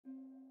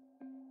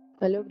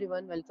Hello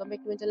everyone, welcome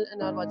back to my channel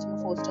and are watching a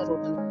 4-star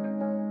hotel.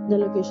 The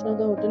location of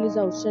the hotel is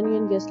outstanding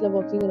and guests love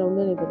walking around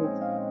the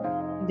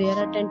neighborhood. There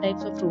are 10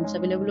 types of rooms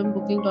available on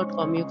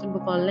booking.com. You can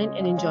book online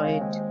and enjoy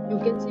it. You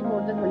can see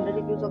more than 100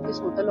 reviews of this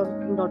hotel on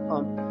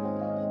booking.com.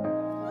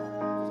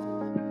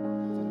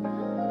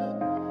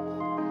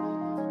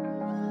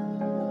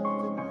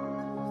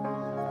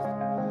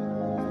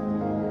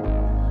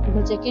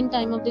 The check-in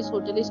time of this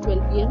hotel is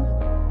 12 p.m.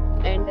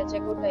 and the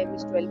checkout time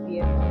is 12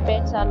 p.m.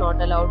 Pets are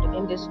not allowed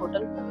in this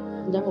hotel.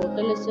 The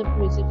hotel accepts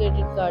music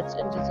credit cards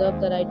and reserves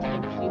the right to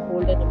temporarily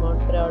hold an amount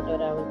prior to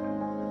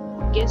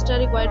arrival. Guests are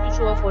required to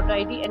show a photo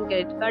ID and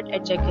credit card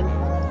at check-in.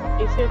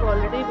 If you have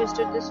already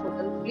visited this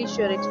hotel, please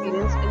share your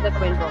experience in the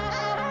comment box.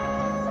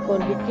 For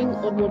booking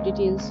or more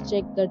details,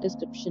 check the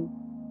description.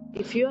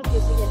 If you are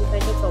facing any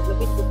kind of problem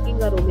with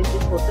booking a room in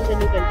this hotel,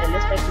 then you can tell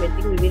us by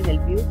commenting. We will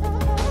help you.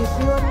 If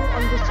you are new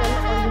on this channel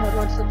or you have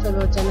not subscribed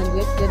our channel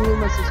yet, then you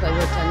must subscribe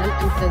our channel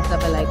and press the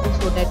bell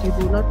icon so that you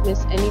do not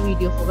miss any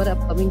video of our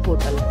upcoming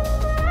hotel.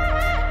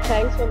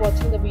 Thanks for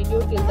watching the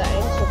video till the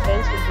end. So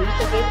friends, we'll meet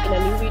again in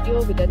a new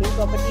video with a new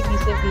property. Be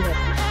safe, be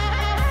happy.